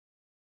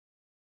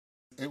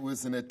It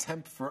was an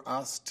attempt for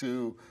us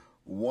to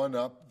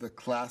one-up the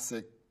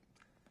classic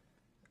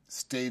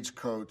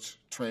stagecoach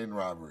train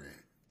robbery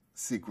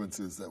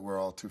sequences that we're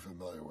all too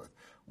familiar with.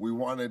 We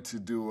wanted to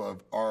do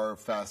our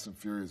Fast and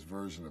Furious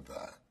version of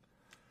that,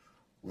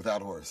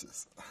 without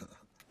horses,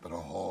 but a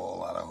whole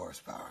lot of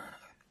horsepower.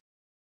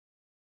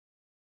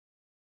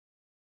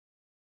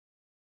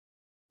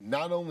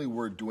 Not only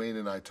were Dwayne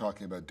and I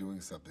talking about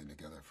doing something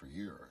together for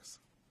years,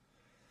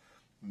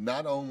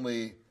 not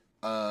only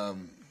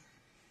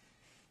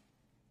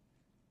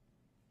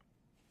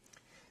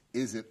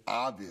is it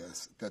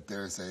obvious that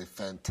there's a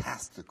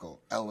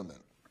fantastical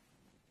element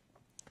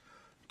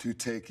to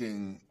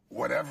taking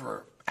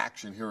whatever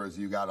action heroes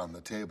you got on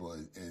the table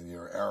in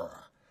your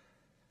era,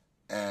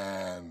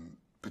 and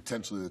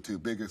potentially the two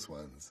biggest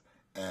ones,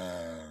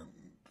 and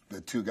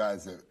the two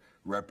guys that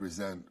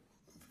represent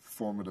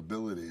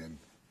formidability, and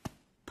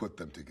put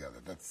them together.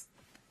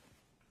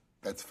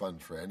 That's fun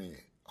for any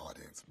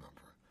audience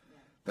member.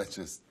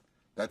 Yeah.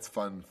 That's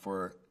fun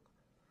for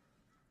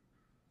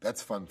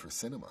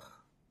cinema.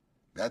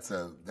 That's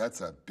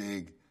a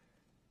big.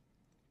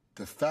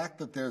 The fact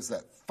that there's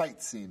that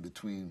fight scene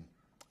between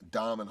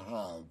Dom and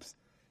Hobbs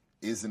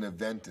is an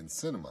event in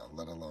cinema,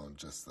 let alone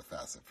just the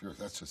Fast and Furious.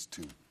 That's just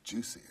too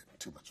juicy and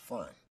too much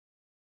fun.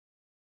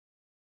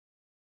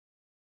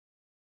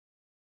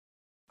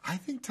 I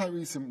think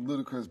Tyrese and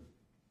Ludacris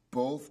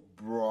both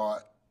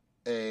brought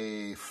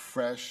a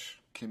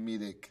fresh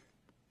comedic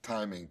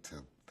timing to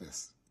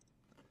this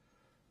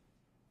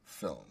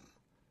film.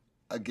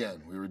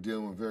 Again, we were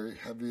dealing with very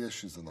heavy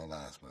issues in the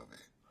last movie.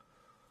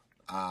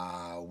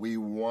 We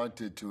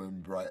wanted to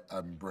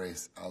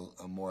embrace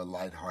a more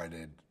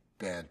lighthearted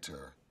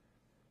banter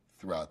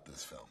throughout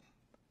this film.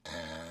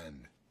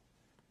 And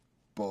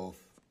both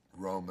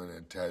Roman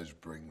and Tej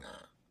bring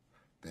that.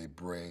 They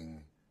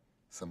bring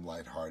some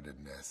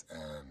lightheartedness,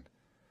 and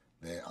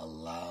they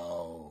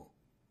allow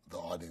the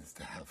audience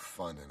to have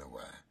fun in a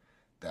way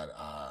that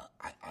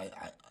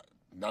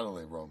not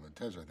only Roman and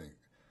Tej, I think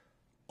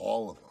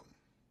all of them.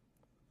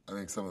 I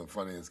think some of the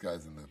funniest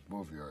guys in the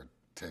movie are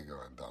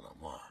Tego and Don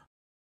Omar.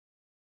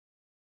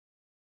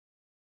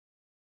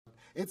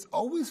 It's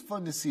always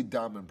fun to see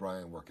Dom and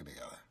Brian working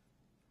together.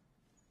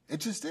 It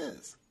just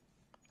is.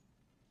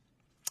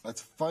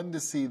 It's fun to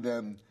see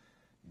them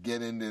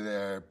get into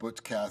their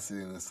Butch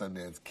Cassidy and the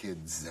Sundance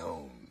Kid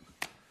zone.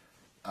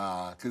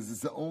 Because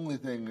it's the only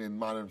thing in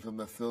modern film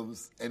that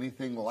feels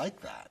anything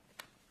like that.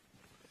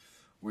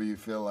 Where you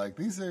feel like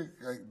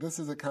this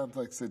is a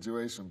complex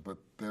situation, but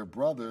they're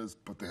brothers,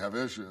 but they have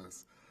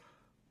issues.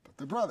 But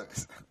they're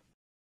brothers.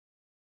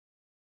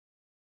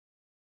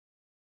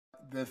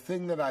 The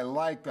thing that I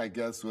liked, I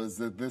guess, was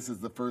that this is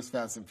the first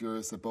Fast and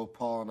Furious that both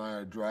Paul and I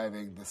are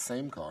driving the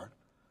same car,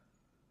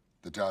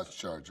 the Dodge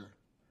Charger.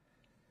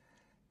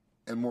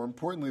 And more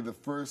importantly, the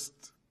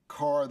first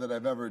car that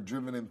I've ever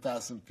driven in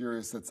Fast and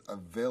Furious that's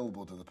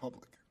available to the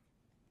public.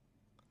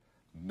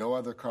 No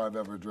other car I've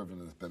ever driven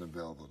has been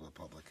available to the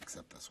public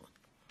except this one.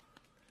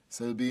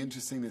 So it'd be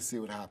interesting to see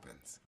what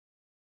happens.